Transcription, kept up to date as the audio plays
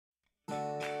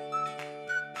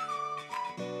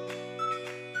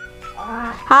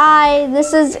Hi,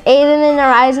 this is Aiden N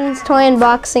Rizen's toy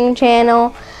unboxing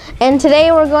channel, and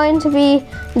today we're going to be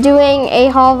doing a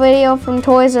haul video from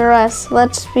Toys R Us.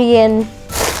 Let's begin.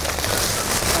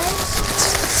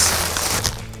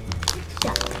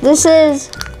 This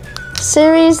is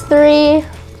Series 3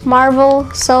 Marvel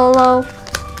Solo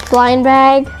blind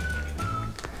bag.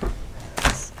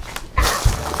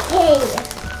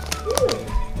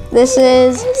 This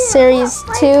is Series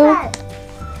 2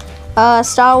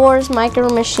 Star Wars Micro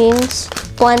Machines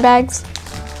blind bags.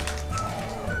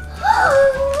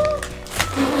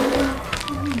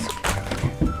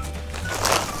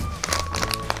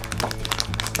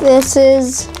 This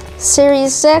is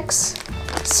Series 6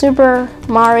 Super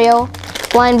Mario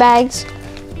blind bags.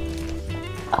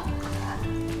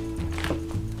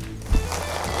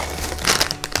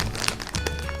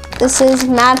 This is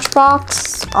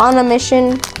Matchbox On a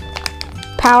Mission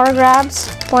Power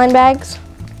Grabs blind bags.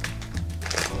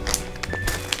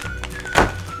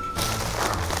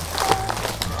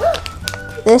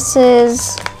 This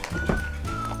is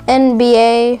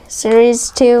NBA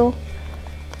Series 2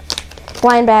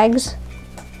 blind bags.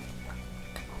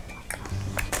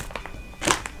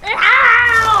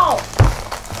 Ow!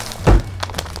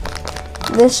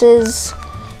 This is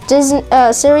Disney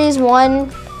Series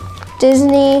 1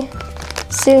 Disney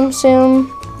Tsum Tsum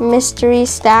Mystery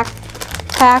Stack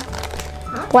Pack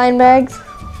blind bags.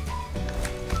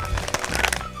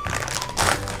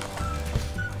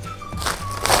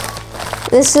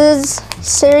 This is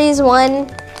Series 1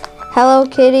 Hello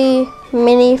Kitty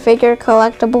Minifigure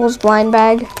Collectibles blind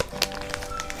bag.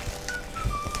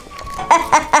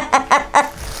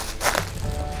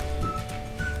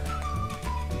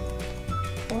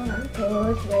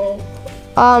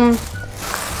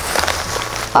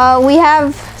 We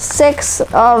have 6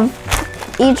 of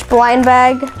each blind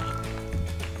bag.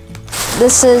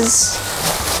 This is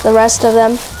the rest of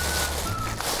them.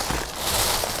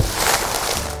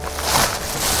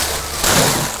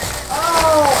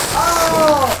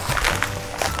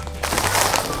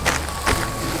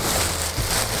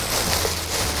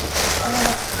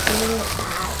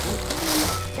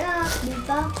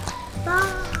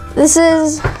 This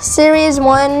is Series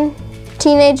 1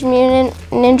 Teenage Mutant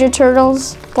Ninja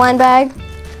Turtles blind bag.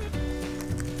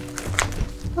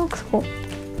 Looks cool.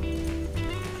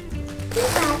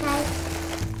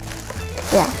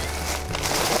 Yeah.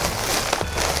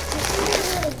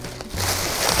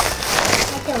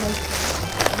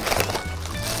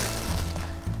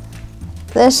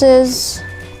 This is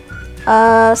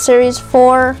Series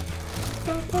 4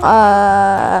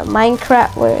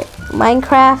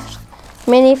 Minecraft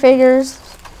minifigures.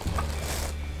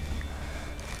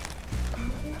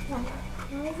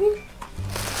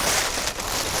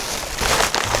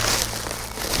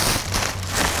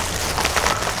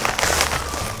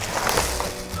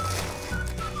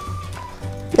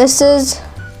 This is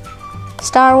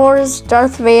Star Wars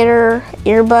Darth Vader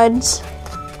earbuds.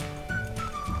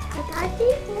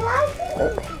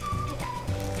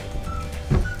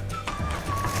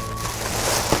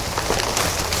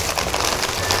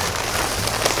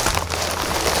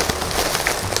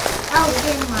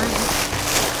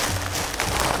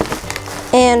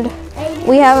 And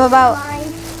we have about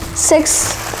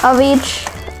 6 of each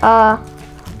of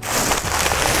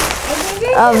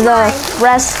the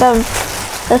rest of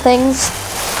the things.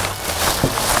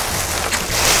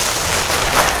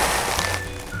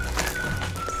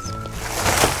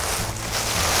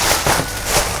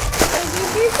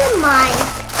 This is mine.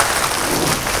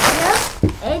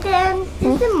 Aiden,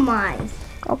 this is mine.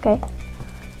 Okay.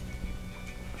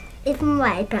 It's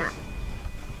my cat.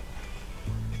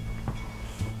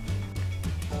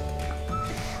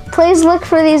 Please look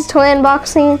for these toy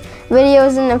unboxing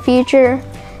videos in the future.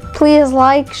 Please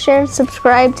like, share, and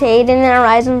subscribe to Aiden N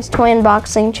Rizen's toy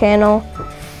unboxing channel.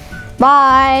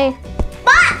 Bye!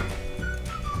 Bye!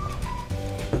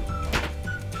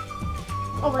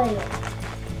 Oh, wait.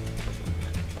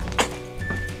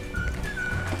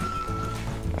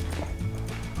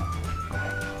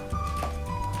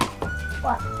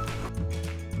 What?